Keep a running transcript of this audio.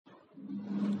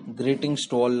Greetings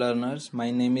to all learners. My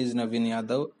name is Naveen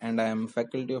Yadav and I am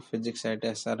Faculty of Physics at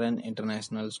XII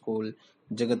International School,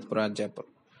 Jagatpura, Jaipur.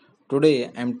 Today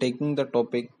I am taking the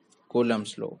topic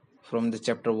Coulombs Law from the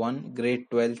chapter 1, grade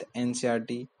 12th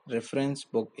NCERT. Reference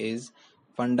book is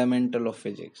Fundamental of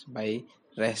Physics by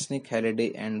Resnick,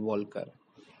 Halliday and Volcker.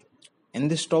 In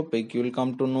this topic, you will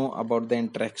come to know about the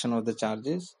interaction of the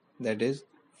charges, that is,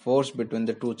 force between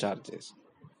the two charges.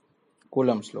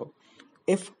 Coulombs law.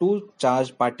 If two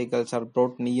charged particles are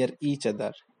brought near each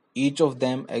other, each of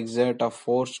them exert a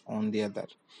force on the other.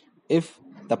 If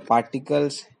the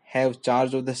particles have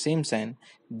charge of the same sign,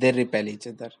 they repel each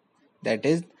other. That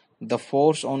is, the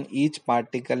force on each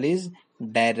particle is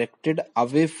directed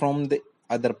away from the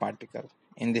other particle.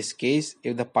 In this case,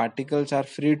 if the particles are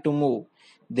free to move,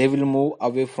 they will move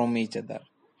away from each other.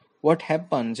 What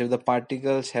happens if the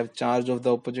particles have charge of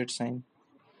the opposite sign?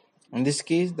 In this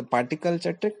case, the particles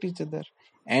attract each other,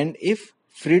 and if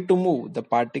free to move, the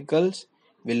particles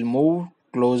will move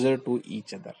closer to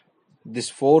each other. This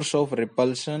force of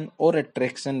repulsion or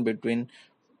attraction between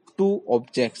two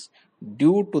objects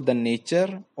due to the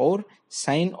nature or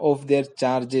sign of their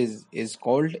charges is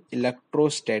called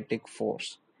electrostatic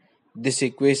force. This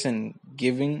equation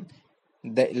giving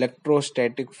the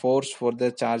electrostatic force for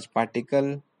the charged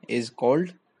particle is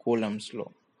called Coulomb's law.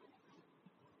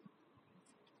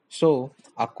 So,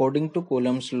 according to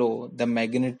Coulomb's law, the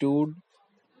magnitude,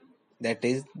 that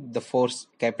is the force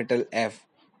capital F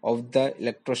of the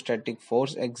electrostatic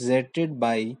force exerted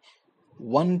by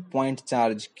one point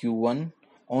charge Q1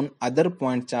 on other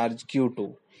point charge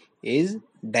Q2 is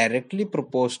directly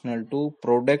proportional to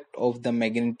product of the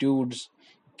magnitudes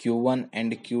Q1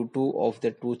 and Q2 of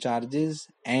the two charges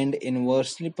and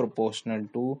inversely proportional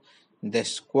to the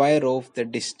square of the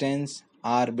distance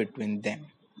r between them.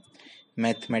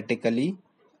 Mathematically,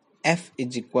 F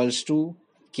is equals to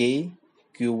K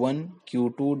Q1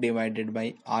 Q2 divided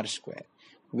by R square,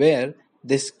 where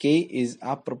this K is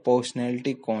a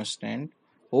proportionality constant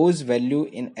whose value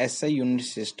in SI unit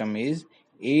system is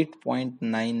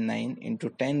 8.99 into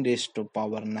 10 raised to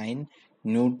power 9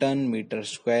 Newton meter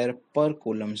square per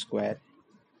Coulomb square.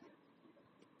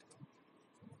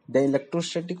 The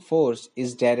electrostatic force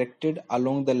is directed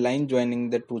along the line joining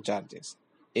the two charges.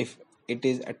 If it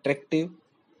is attractive,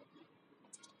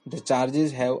 the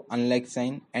charges have unlike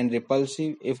sign, and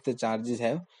repulsive if the charges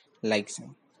have like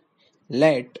sign.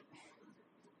 Let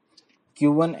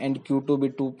Q1 and Q2 be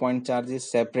 2 point charges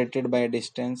separated by a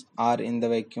distance r in the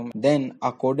vacuum. Then,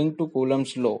 according to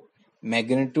Coulomb's law,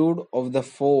 magnitude of the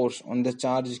force on the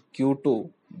charge Q2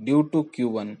 due to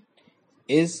Q1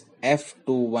 is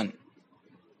F21,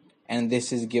 and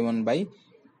this is given by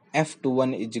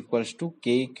F21 is equals to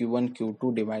K Q1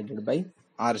 Q2 divided by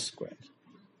R square.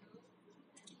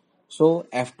 So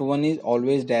F21 is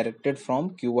always directed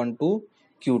from Q1 to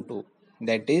Q2.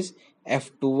 That is,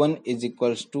 F21 is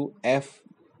equals to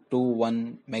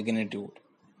F21 magnitude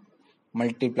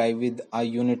multiply with a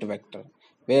unit vector,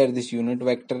 where this unit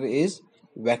vector is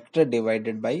vector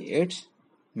divided by its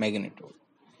magnitude.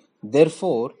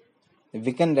 Therefore,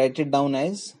 we can write it down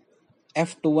as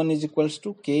F21 is equals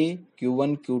to K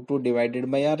Q1 Q2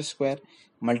 divided by R square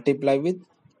multiply with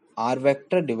R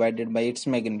vector divided by its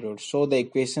magnitude. So the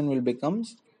equation will become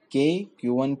K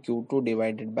Q1 Q2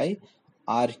 divided by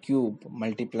R cube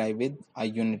multiply with a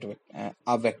unit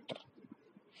a vector,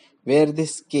 where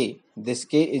this K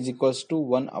is equals to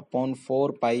 1 upon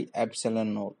 4 pi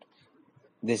epsilon naught.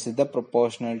 This is the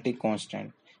proportionality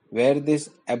constant, where this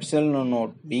epsilon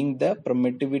naught being the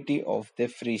permittivity of the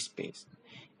free space.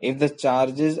 If the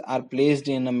charges are placed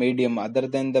in a medium other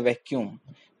than the vacuum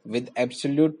with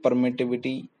absolute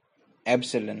permittivity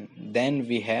epsilon, then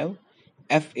we have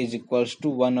F is equals to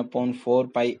 1 upon 4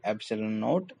 pi epsilon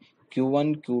naught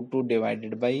Q1 Q2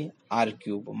 divided by R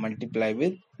cube multiply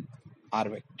with R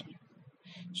vector.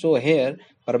 So here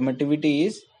permittivity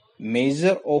is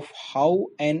measure of how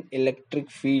an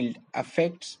electric field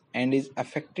affects and is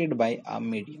affected by a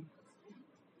medium.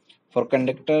 For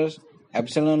conductors,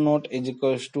 epsilon naught is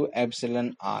equals to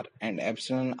epsilon r, and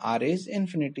epsilon r is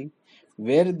infinity,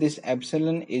 where this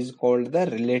epsilon is called the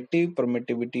relative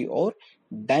permittivity or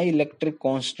dielectric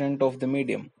constant of the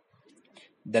medium.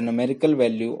 The numerical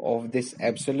value of this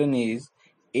epsilon is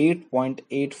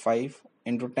 8.85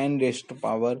 into 10 raised to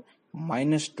power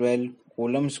minus 12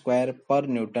 Coulomb square per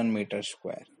Newton meter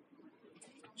square.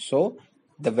 So,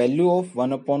 the value of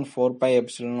 1 upon 4 pi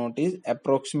epsilon naught is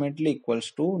approximately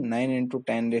equals to 9 into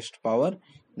 10 raised to power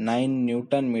 9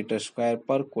 Newton meter square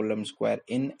per Coulomb square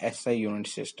in SI unit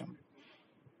system.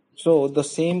 So the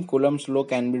same Coulomb's law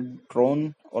can be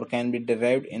drawn or can be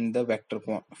derived in the vector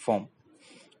form.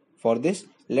 For this,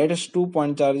 Let us 2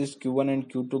 point charges Q1 and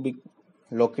Q2 be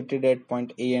located at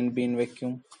point A and B in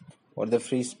vacuum or the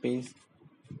free space.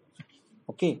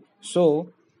 Okay, so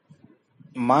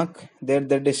mark there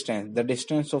the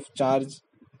distance of charge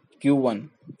Q1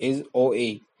 is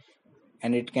OA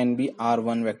and it can be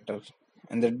R1 vector,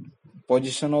 and the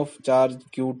position of charge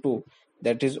Q2,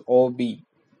 that is OB,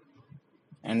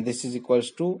 and this is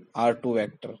equals to R2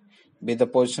 vector, be the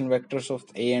position vectors of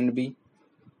A and B,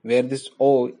 where this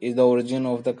O is the origin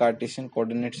of the Cartesian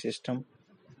coordinate system.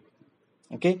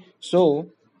 Okay, so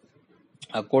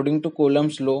according to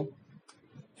Coulombs law,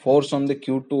 force on the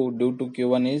Q2 due to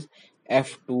Q1 is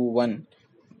F21.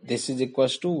 This is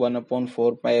equals to 1 upon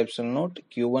 4 pi epsilon naught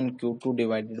Q1 Q2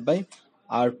 divided by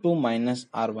R2 minus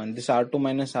R1. This R2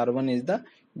 minus R1 is the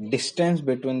distance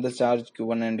between the charge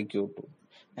Q1 and Q2.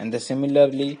 And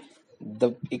similarly,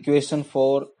 the equation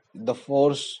for the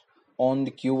force on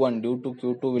the Q1 due to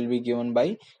Q2 will be given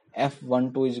by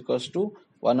F12 is equals to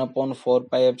 1 upon 4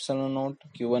 pi epsilon naught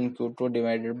Q1 Q2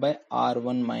 divided by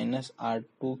R1 minus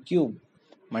R2 cube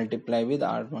multiply with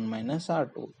R1 minus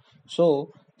R2.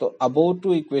 So above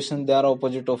two equations, they are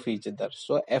opposite of each other.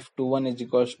 So F21 is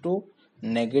equals to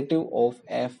negative of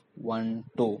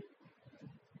F12.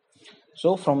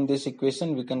 So from this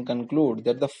equation, we can conclude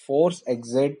that the force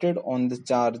exerted on the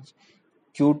charge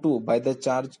Q2 by the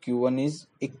charge Q1 is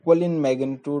equal in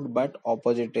magnitude but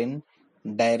opposite in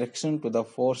direction to the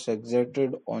force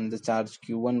exerted on the charge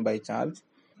Q1 by charge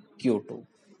Q2.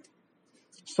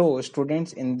 So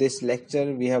students, in this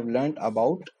lecture, we have learnt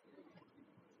about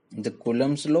the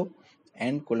Coulombs law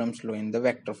and Coulombs law in the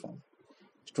vector form.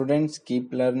 Students,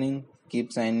 keep learning,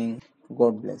 keep signing.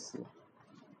 God bless you.